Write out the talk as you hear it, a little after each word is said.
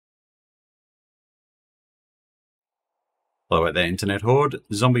Hello at there, Internet Hoard.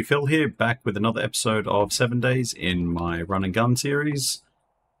 Zombie Phil here, back with another episode of 7 Days in my Run and Gun series.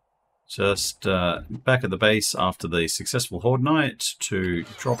 Just back at the base after the successful Hoard night to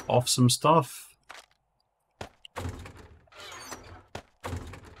drop off some stuff.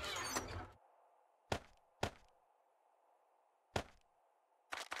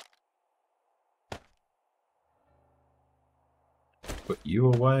 Put you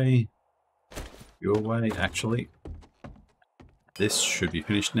away. You away, actually. This should be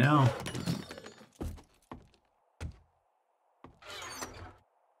finished now.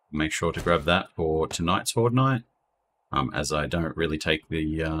 Make sure to grab that for tonight's Hoard night, as I don't really take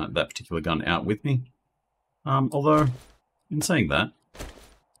the that particular gun out with me. Although, in saying that,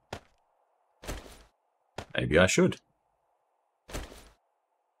 maybe I should.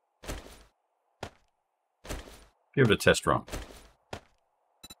 Give it a test run.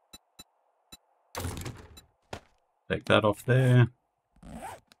 Take that off there.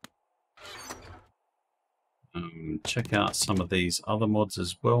 Check out some of these other mods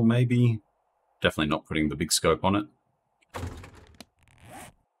as well, maybe. Definitely not putting the big scope on it.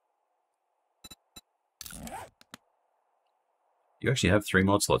 You actually have 3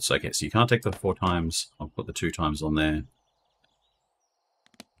 mod slots. Okay, so you can't take the 4 times. I'll put the 2 times on there.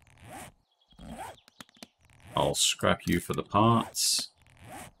 I'll scrap you for the parts.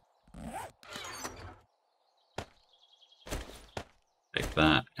 Take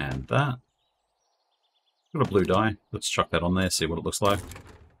that and that. Got a blue dye. Let's chuck that on there, see what it looks like.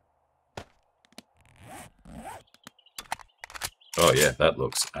 Oh yeah, that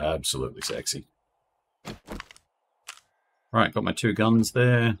looks absolutely sexy. Right, got my 2 guns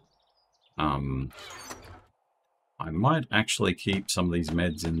there. I might actually keep some of these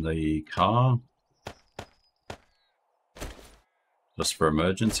meds in the car. Just for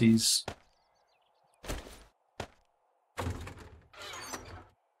emergencies.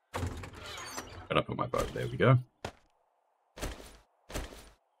 Gotta put my bow, there we go.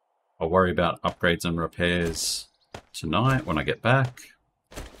 I'll worry about upgrades and repairs tonight when I get back.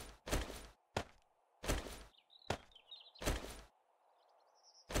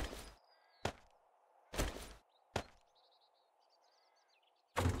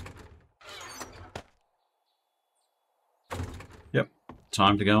 Yep,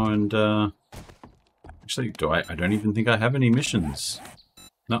 time to go and actually, I don't even think I have any missions.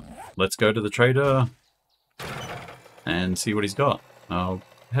 No, let's go to the trader and see what he's got. I'll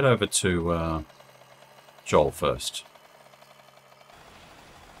head over to Joel first.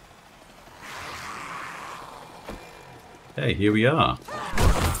 Hey, here we are.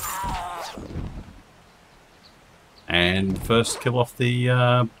 And first kill off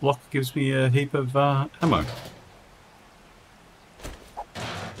the block gives me a heap of ammo.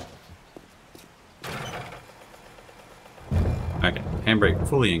 Okay, handbrake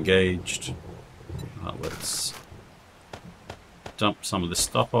fully engaged. Let's dump some of this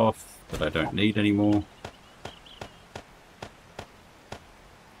stuff off that I don't need anymore.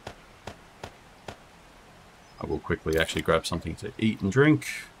 I will quickly actually grab something to eat and drink.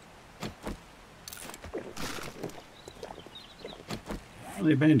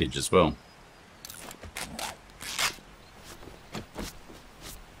 And a bandage as well.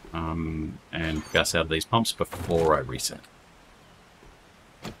 And gas out of these pumps before I reset.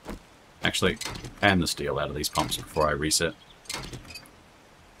 Actually, and the steel out of these pumps before I reset.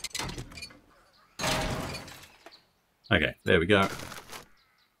 Okay, there we go.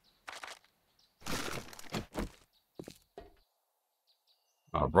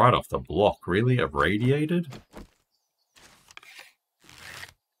 Oh, right off the block, really? Irradiated?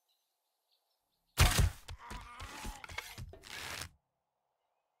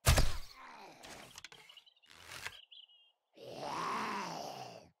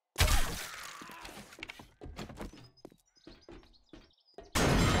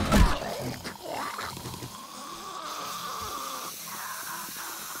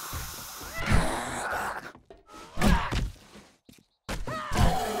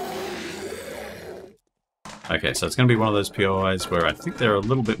 Okay, so it's going to be one of those POIs where I think they're a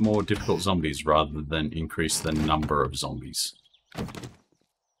little bit more difficult zombies rather than increase the number of zombies.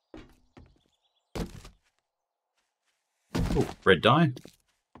 Oh, red dye.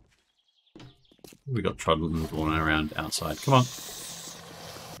 We got trundling around outside. Come on.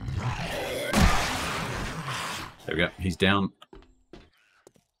 There we go. He's down.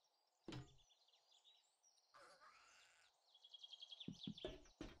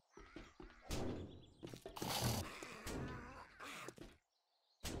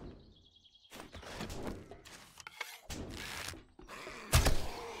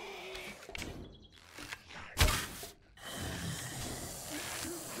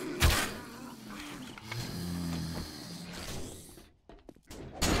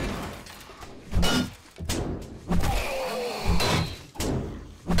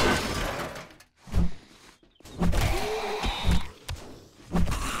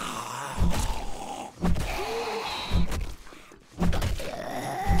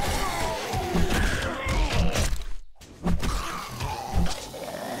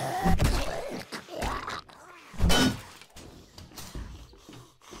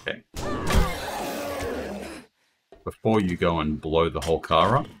 before you go and blow the whole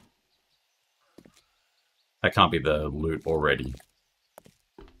car up. That can't be the loot already.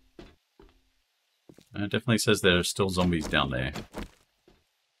 It definitely says there are still zombies down there.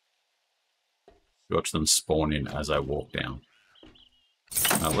 Watch them spawn in as I walk down.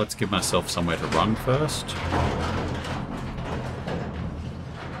 Let's give myself somewhere to run first.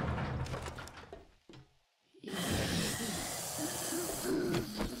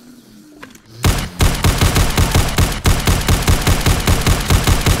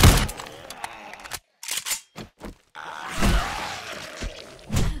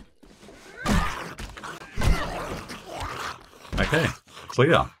 Okay,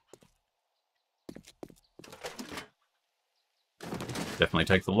 clear. Definitely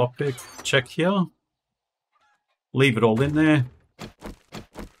take the lockpick. Check here. Leave it all in there.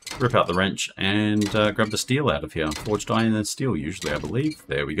 Rip out the wrench and grab the steel out of here. Forged iron and steel, usually, I believe.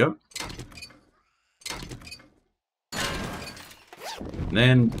 There we go. And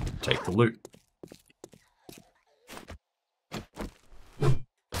then take the loot.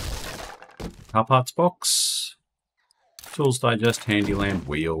 Car parts box. Tools digest, handy lamp,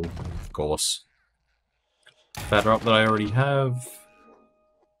 wheel, of course. Batter up that I already have.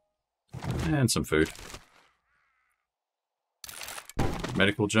 And some food.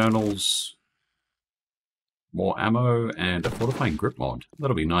 Medical journals. More ammo and a fortifying grip mod.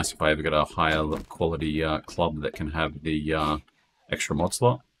 That'll be nice if I ever get a higher quality club that can have the extra mod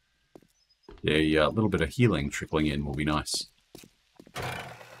slot. A little bit of healing trickling in will be nice.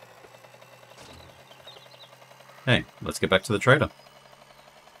 Hey, let's get back to the trader.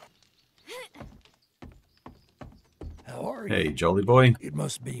 How are you? Hey, jolly boy. It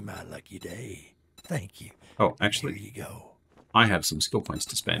must be my lucky day. Thank you. Oh, actually, Here you go. I have some skill points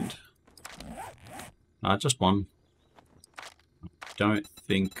to spend. Just one. I don't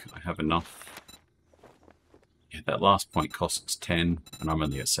think I have enough. Yeah, that last point costs 10, and I'm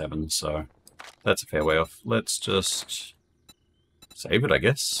only at 7, so that's a fair way off. Let's just save it, I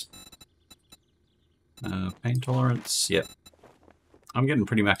guess. Pain tolerance, yep. I'm getting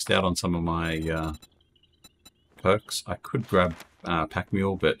pretty maxed out on some of my perks. I could grab Pack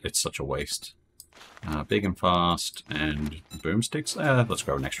Mule, but it's such a waste. Big and fast and boomsticks. Let's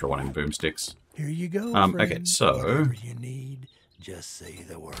grab an extra one in boomsticks. Here you go. Okay, so whatever you need, just say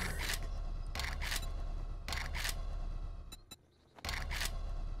the word.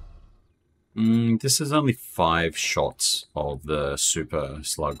 This is only 5 shots of the super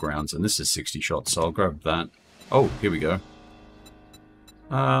slug rounds, and this is 60 shots, so I'll grab that. Oh, here we go.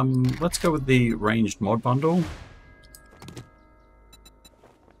 Let's go with the ranged mod bundle.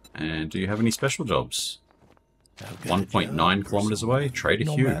 And do you have any special jobs? 1.9 kilometers away,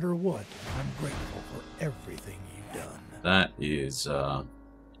 Trader Hugh. No matter what, I'm grateful for everything you've done. That is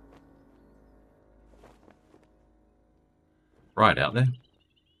right out there.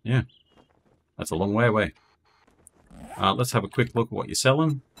 Yeah. That's a long way away. Let's have a quick look at what you're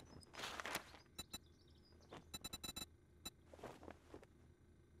selling.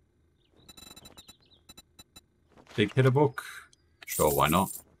 Big hitter book. Sure, why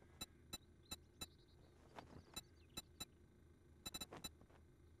not?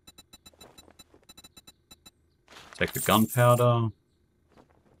 Take the gunpowder.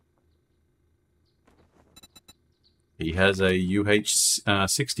 He has a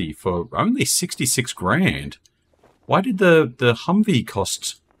UH-60 for only 66 grand. Why did the Humvee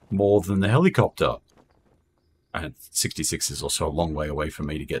cost more than the helicopter? 66 is also a long way away for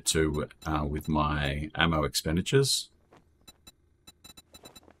me to get to with my ammo expenditures.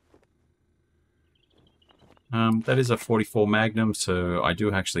 That is a 44 Magnum, so I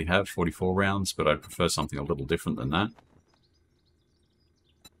do actually have 44 rounds, but I'd prefer something a little different than that.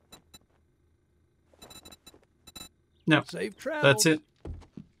 No, Safe travel. that's it.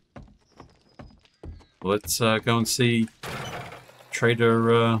 Let's go and see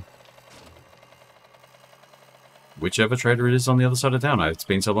Trader, whichever trader it is on the other side of town. It's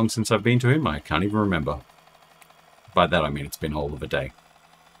been so long since I've been to him, I can't even remember. By that I mean it's been all of a day.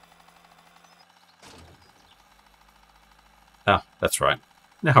 Ah, that's right.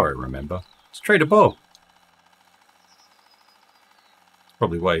 Now I remember. It's Trader Bob.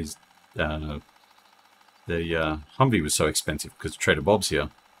 Probably why he's, the Humvee was so expensive, because Trader Bob's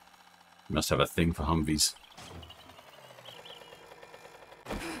here. He must have a thing for Humvees.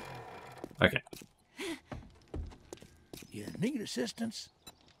 Okay. You need assistance?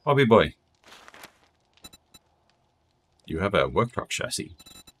 Bobby boy. You have a work truck chassis.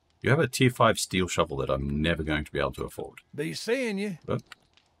 You have a tier 5 steel shovel that I'm never going to be able to afford. Be seeing you. But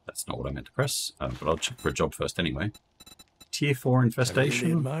that's not what I meant to press. But I'll check for a job first anyway. tier 4 I really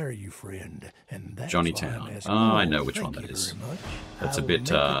infestation. admire you, friend, and that's Johnny why I'm Town. asking. I know which one Thank that you is. very much. That's a I'll bit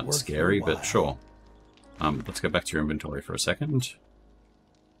make it worth scary, your but while. sure. Let's go back to your inventory for a second.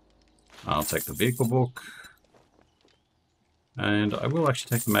 I'll take the vehicle book. And I will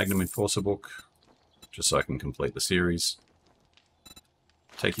actually take the Magnum Enforcer book, just so I can complete the series.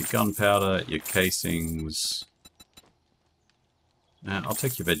 Take your gunpowder, your casings. I'll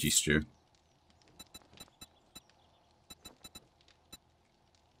take your veggie stew.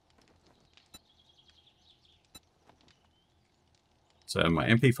 So my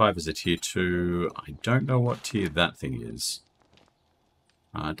MP5 is a tier 2. I don't know what tier that thing is.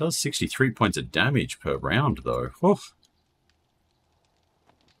 It does 63 points of damage per round, though. Oof.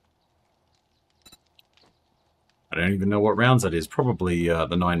 I don't even know what rounds that is. Probably the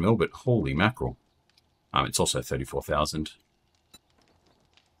 9mm, but holy mackerel. It's also 34,000.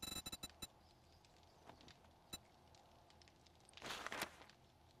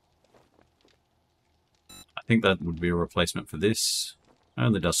 I think that would be a replacement for this. It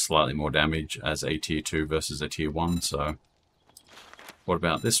only does slightly more damage as a tier 2 versus a tier 1, so... What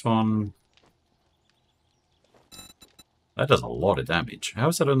about this one? That does a lot of damage. How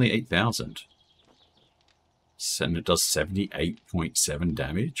is that only 8,000? And it does 78.7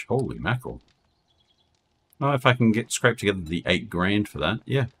 damage? Holy mackerel. Well, if I can scrape together the 8 grand for that,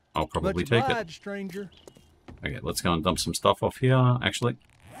 yeah, I'll probably take it. Stranger. Okay, let's go and dump some stuff off here, actually.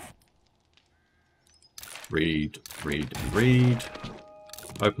 Read.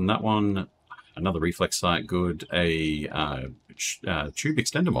 Open that one. Another reflex sight, good. A tube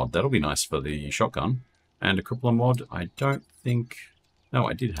extender mod, that'll be nice for the shotgun. And a crippler mod, I don't think... No,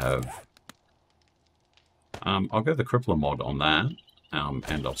 I did have... I'll go the crippler mod on that,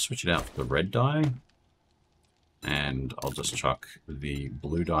 and I'll switch it out for the red dye. And I'll just chuck the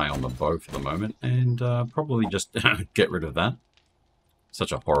blue dye on the bow for the moment, and probably just get rid of that.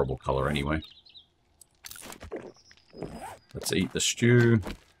 Such a horrible color anyway. Let's eat the stew.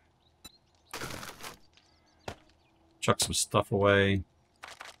 Chuck some stuff away.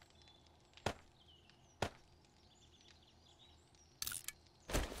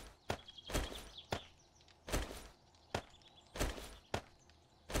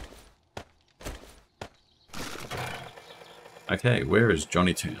 Okay, where is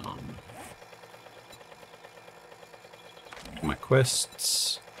Johnny Town? My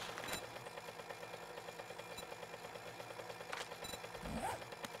quests.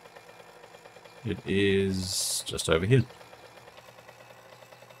 It is just over here.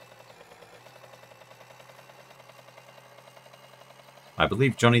 I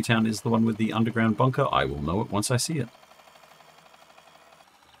believe Johnny Town is the one with the underground bunker. I will know it once I see it.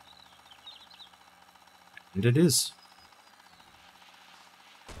 And it is.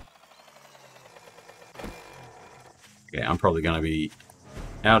 Okay, I'm probably going to be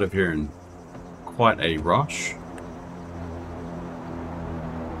out of here in quite a rush.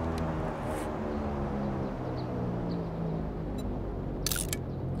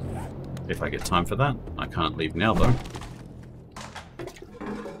 If I get time for that. I can't leave now, though.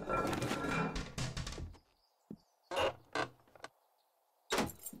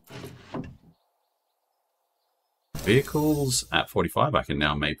 Vehicles at 45. I can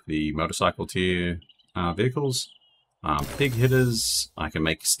now make the motorcycle tier vehicles. Pig hitters, I can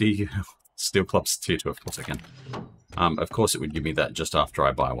make steel clubs tier 2, of course I can. Of course it would give me that just after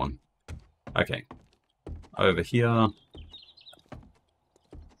I buy one. Okay. Over here.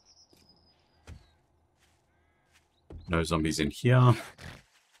 No zombies in here.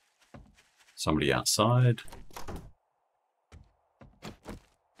 Somebody outside.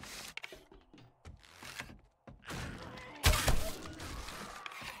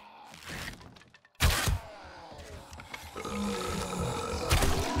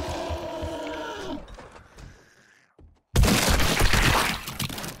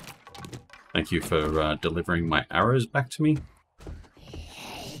 Thank you for delivering my arrows back to me.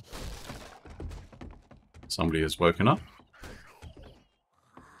 Somebody has woken up.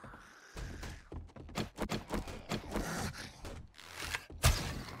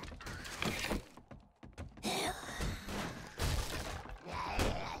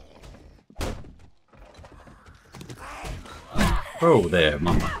 Oh, there,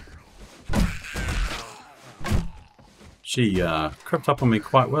 Mama. She crept up on me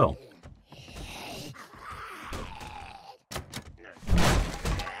quite well.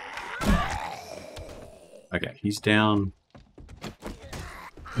 Okay, he's down.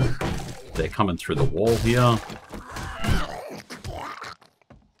 They're coming through the wall here.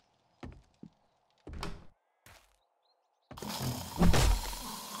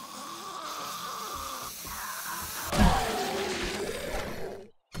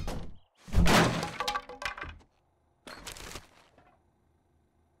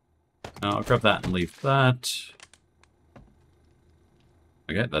 I'll grab that and leave that.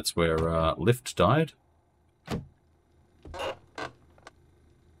 Okay, that's where Lift died.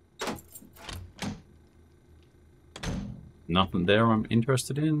 Nothing there I'm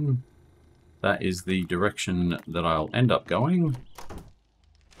interested in. That is the direction that I'll end up going.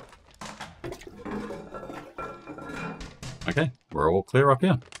 Okay, we're all clear up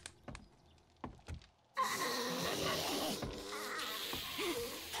here.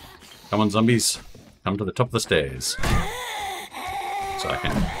 Come on, zombies. Come to the top of the stairs. So I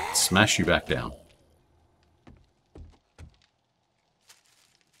can smash you back down.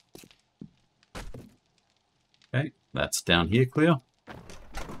 Okay, that's down here clear.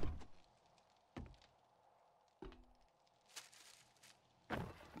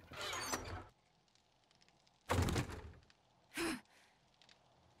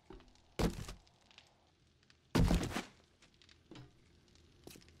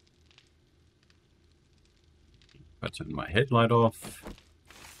 I turn my headlight off.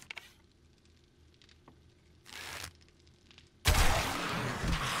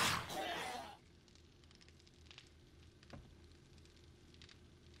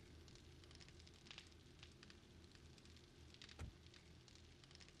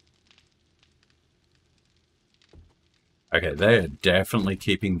 Okay, they are definitely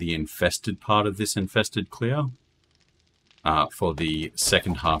keeping the infested part of this infested clear for the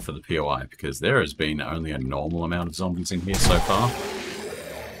second half of the POI, because there has been only a normal amount of zombies in here so far.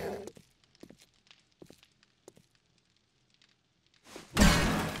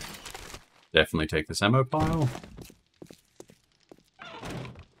 Definitely take this ammo pile.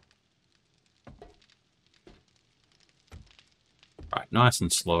 Right, nice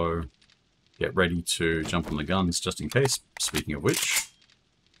and slow. Get ready to jump on the guns just in case. Speaking of which.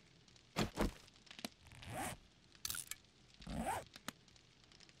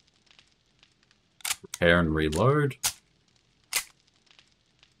 Repair and reload.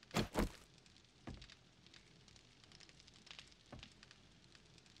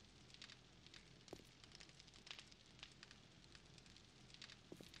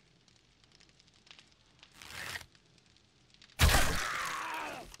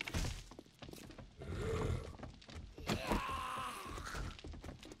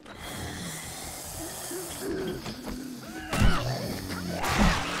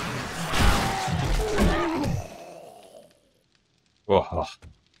 Oh,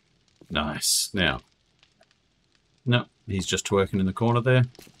 nice. Now, no, he's just twerking in the corner there.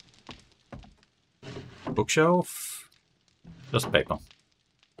 Bookshelf. Just paper.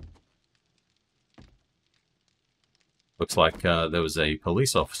 Looks like there was a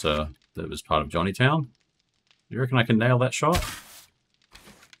police officer that was part of Johnnytown. Do you reckon I can nail that shot?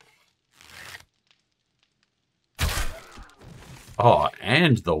 Oh,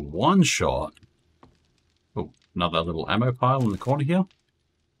 and the one shot. Oh, another little ammo pile in the corner here.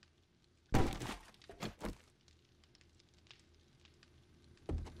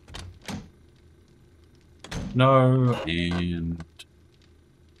 No, and...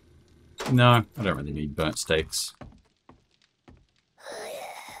 no, I don't really need burnt steaks.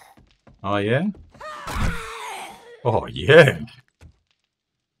 Oh, yeah? Oh, yeah!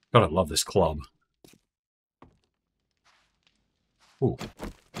 God, I love this club. Ooh.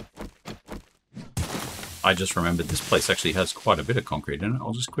 I just remembered this place actually has quite a bit of concrete in it.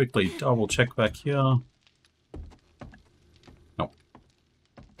 I'll just quickly double check back here. Nope.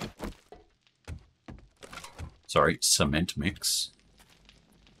 Sorry, cement mix.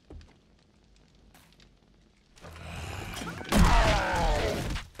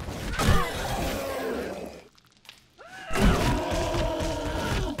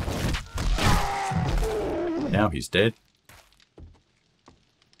 Now he's dead.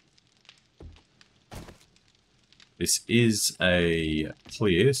 This is a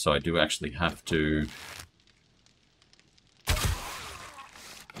clear, so I do actually have to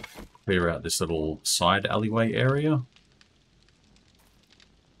clear out this little side alleyway area.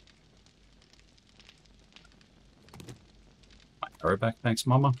 My arrow back, thanks,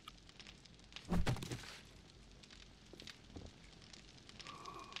 Mama.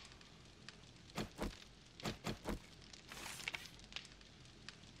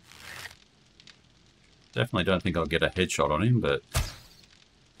 Definitely don't think I'll get a headshot on him, but...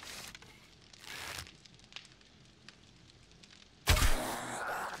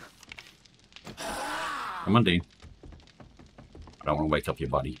 come on, Dean. I don't want to wake up your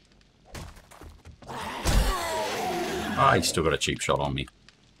buddy. Ah, he's still got a cheap shot on me.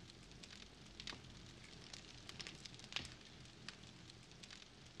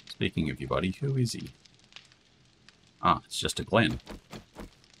 Speaking of your buddy, who is he? Ah, it's just a Glen.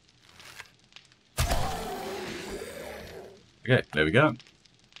 Okay, there we go.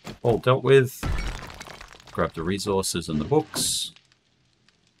 All dealt with. Grab the resources and the books.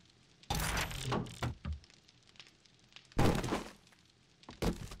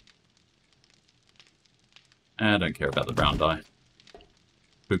 I don't care about the brown dye.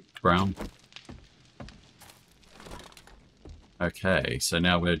 Pooped brown. Okay, so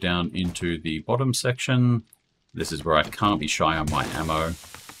now we're down into the bottom section. This is where I can't be shy on my ammo.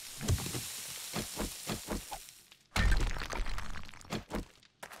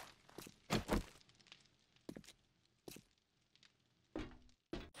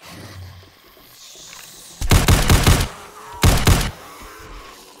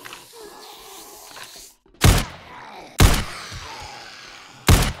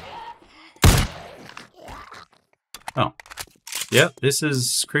 Oh. Yep, this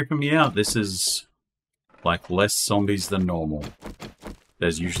is creeping me out. This is like less zombies than normal.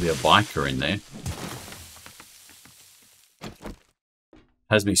 There's usually a biker in there.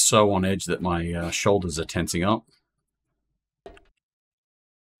 Has me so on edge that my shoulders are tensing up.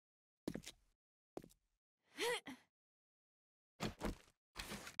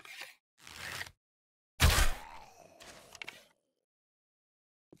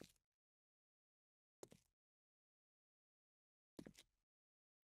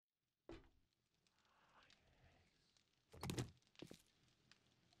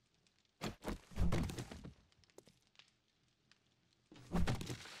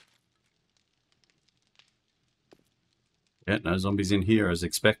 Yeah, no zombies in here as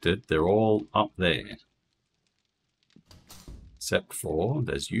expected. They're all up there. Except for,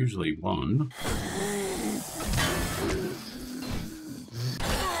 there's usually one.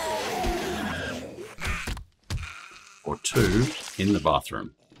 Or two in the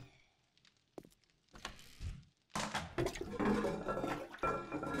bathroom.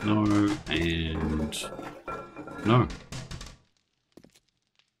 No, and no.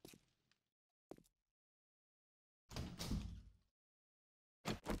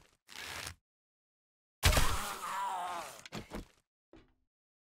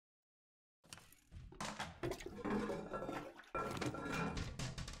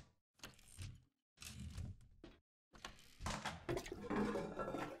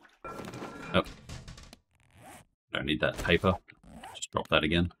 Oh. Don't need that paper. Just drop that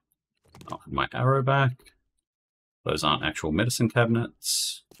again. I'll have my arrow back. Those aren't actual medicine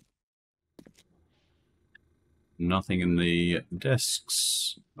cabinets. Nothing in the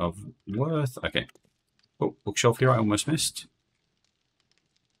desks of worth. Okay. Oh, bookshelf here I almost missed.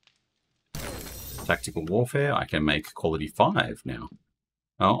 Tactical warfare. I can make quality 5 now.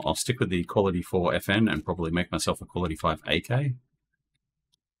 Oh, I'll stick with the quality 4 FN and probably make myself a quality 5 AK.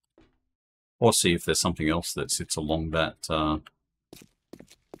 Or see if there's something else that sits along that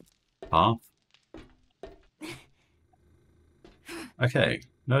path. Okay,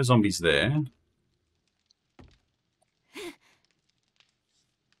 no zombies there.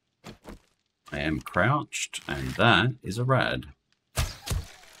 I am crouched, and that is a rad.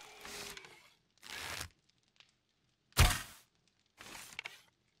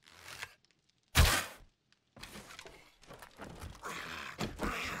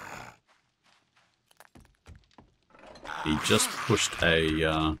 He just pushed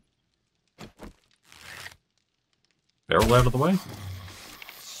a barrel out of the way.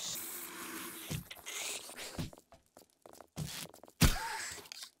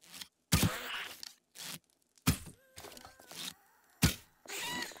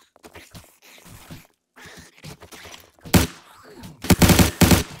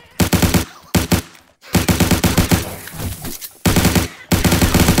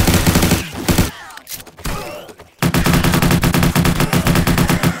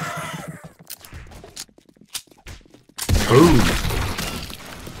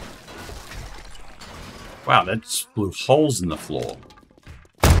 Wow, that just blew holes in the floor.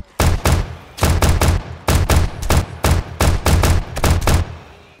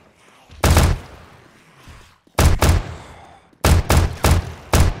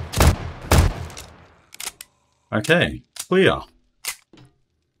 Okay, clear.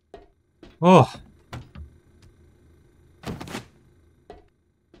 Oh.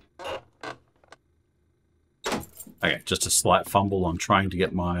 Okay, just a slight fumble on trying to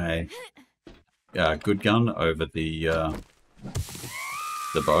get my good gun over the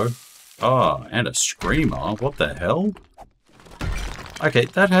bow. Oh, and a screamer. What the hell? Okay,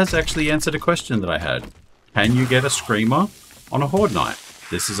 that has actually answered a question that I had. Can you get a screamer on a Hoard night?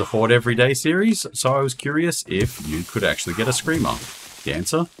 This is a Hoard Everyday series, so I was curious if you could actually get a screamer. The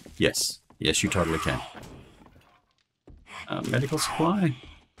answer? Yes. Yes, you totally can. Medical supply.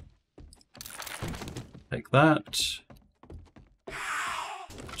 Take that.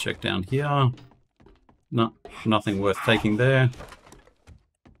 check down here. No, nothing worth taking there.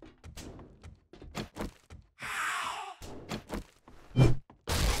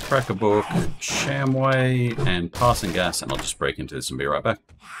 Crack a book, Shamway, and passing gas, and I'll just break into this and be right back.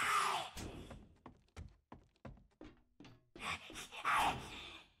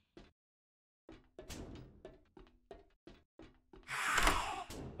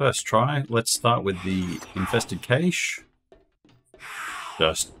 First try, let's start with the infested cache.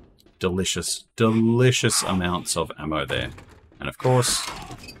 Just delicious, delicious amounts of ammo there. And of course,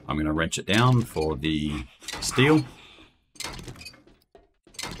 I'm going to wrench it down for the steel.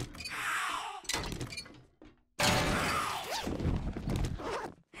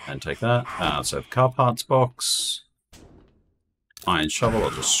 And take that. So car parts box. Iron shovel,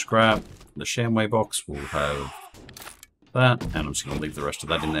 I'll just scrap. The Shamway box will have that, and I'm just going to leave the rest of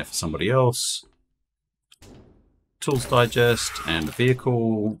that in there for somebody else. Tools digest, and a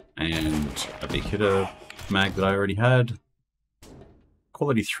vehicle, and a big hitter mag that I already had.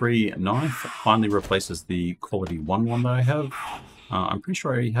 Quality 3 knife finally replaces the quality 1 one that I have. I'm pretty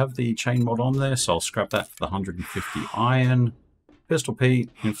sure I already have the chain mod on there, so I'll scrap that for the 150 iron. Pistol P,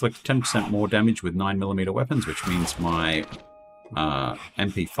 inflict 10% more damage with 9mm weapons, which means my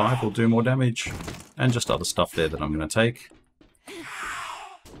MP5 will do more damage, and just other stuff there that I'm going to take.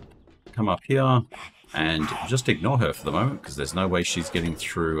 Come up here and just ignore her for the moment, because there's no way she's getting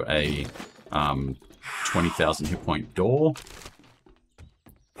through a 20,000 hit point door.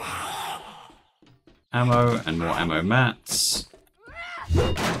 Ammo and more ammo mats.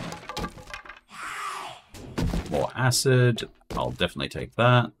 More acid, I'll definitely take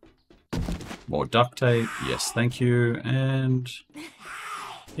that. More duct tape, yes thank you, and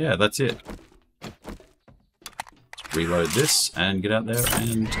yeah, that's it. Let's reload this and get out there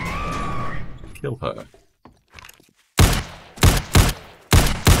and kill her.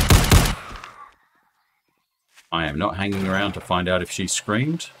 I am not hanging around to find out if she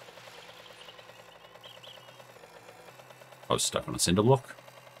screamed. I was stuck on a cinder block.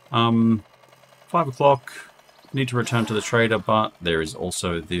 5 o'clock, need to return to the trader, but there is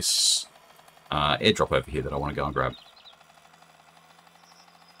also this airdrop over here that I want to go and grab.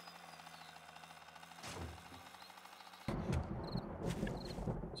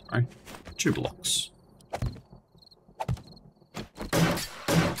 Sorry, 2 blocks.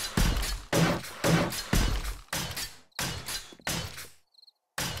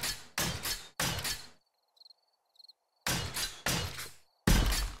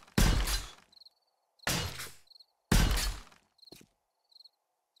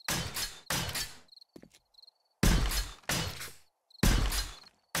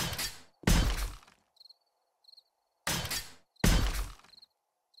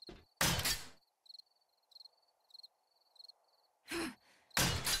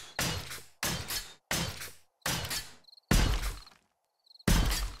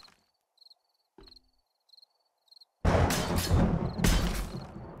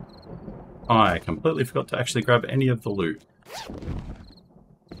 I completely forgot to actually grab any of the loot.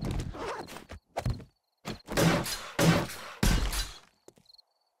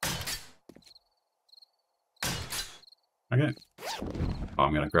 Okay.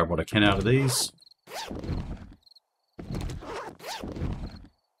 I'm going to grab what I can out of these.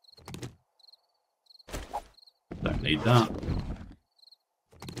 Don't need that.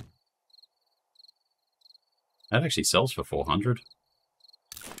 That actually sells for 400.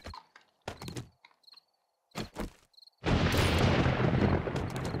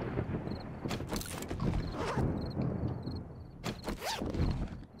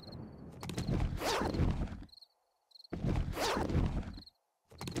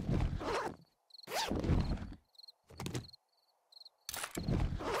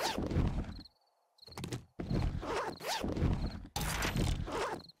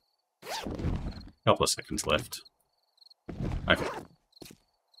 Couple of seconds left. Okay.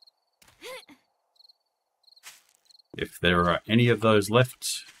 If there are any of those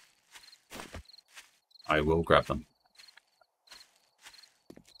left, I will grab them.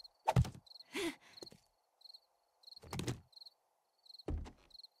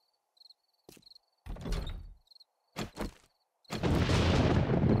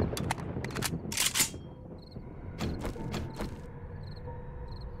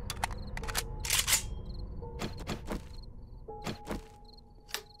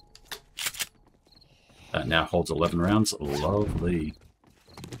 That now holds 11 rounds. Lovely.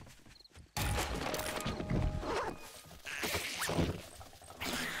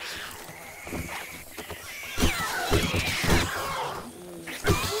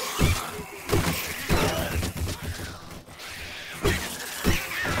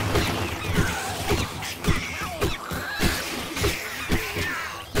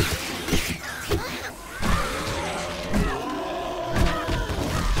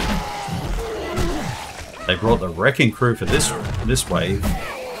 brought the wrecking crew for this wave.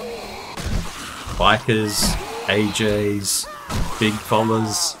 Bikers, AJs, big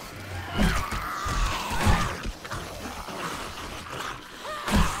followers.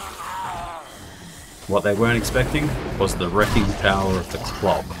 What they weren't expecting was the wrecking power of the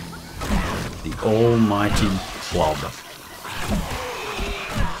club. The almighty club.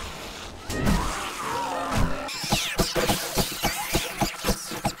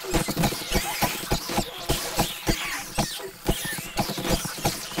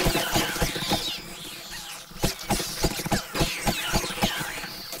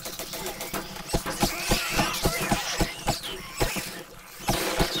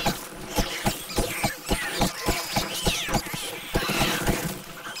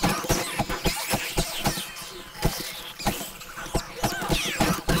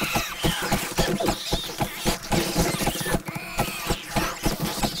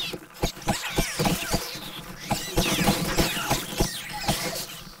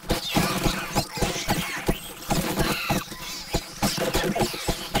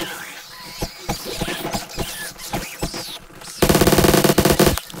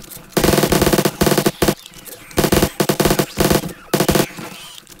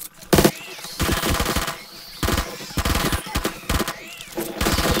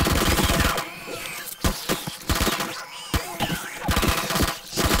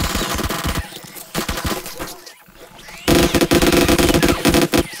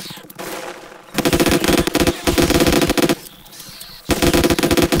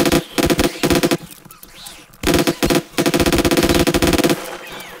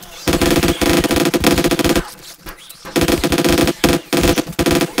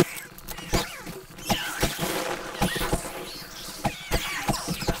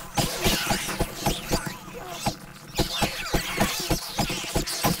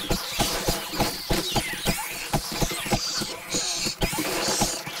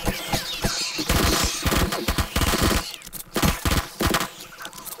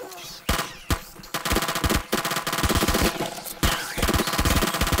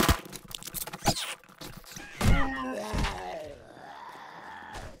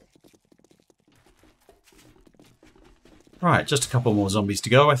 Right, just a couple more zombies to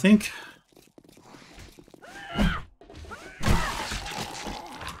go, I think.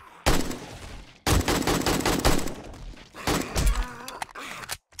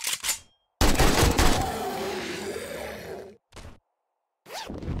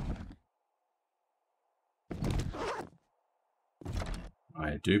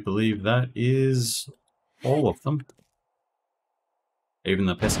 I do believe that is all of them. Even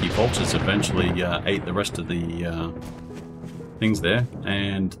the pesky vultures eventually ate the rest of the things there,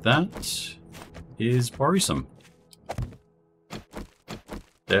 and that is worrisome.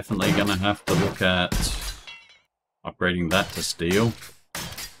 Definitely gonna have to look at upgrading that to steel.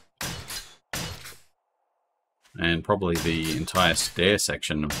 And probably the entire stair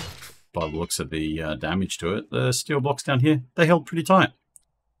section, by the looks of the damage to it. The steel blocks down here, they held pretty tight.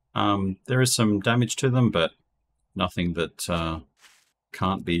 There is some damage to them, but nothing that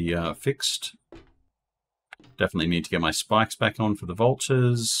can't be fixed. Definitely need to get my spikes back on for the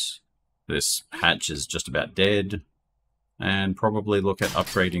vultures. This hatch is just about dead. And probably look at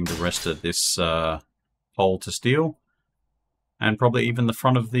upgrading the rest of this hole to steel. And probably even the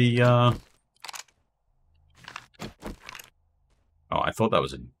front of the... Oh, I thought that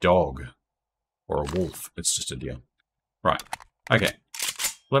was a dog. Or a wolf. It's just a deer. Right. Okay.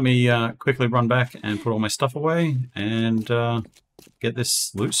 Let me quickly run back and put all my stuff away. And get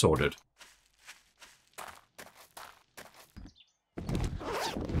this loot sorted.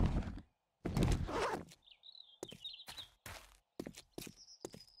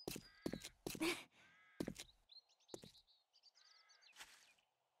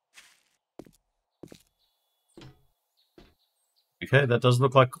 Okay, that does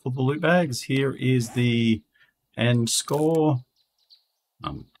look like all the loot bags. Here is the end score.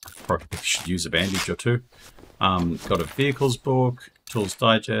 Probably should use a bandage or two. Got a vehicles book, tools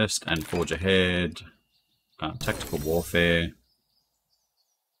digest, and forge ahead. Tactical warfare.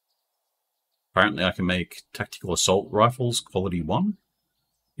 Apparently I can make tactical assault rifles quality 1.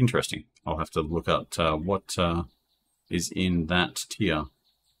 Interesting. I'll have to look at what is in that tier.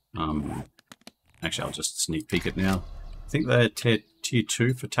 Actually, I'll just sneak peek it now. I think they're tier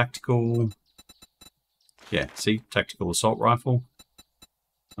 2 for tactical... Yeah, see? Tactical assault rifle.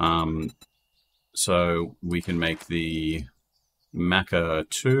 So we can make the Maka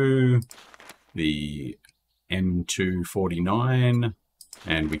 2, the M249,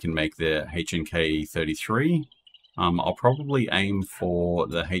 and we can make the H&K 33. I'll probably aim for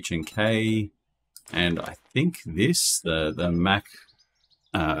the H&K And I think this, the Mac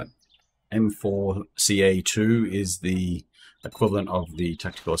M4CA2 is the equivalent of the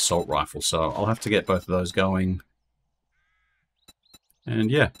tactical assault rifle. So I'll have to get both of those going.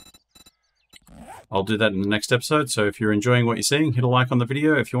 And yeah, I'll do that in the next episode. So if you're enjoying what you're seeing, hit a like on the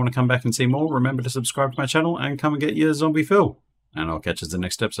video. If you want to come back and see more, remember to subscribe to my channel and come and get your zombie fill. And I'll catch you in the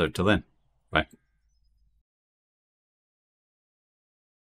next episode. Till then, bye.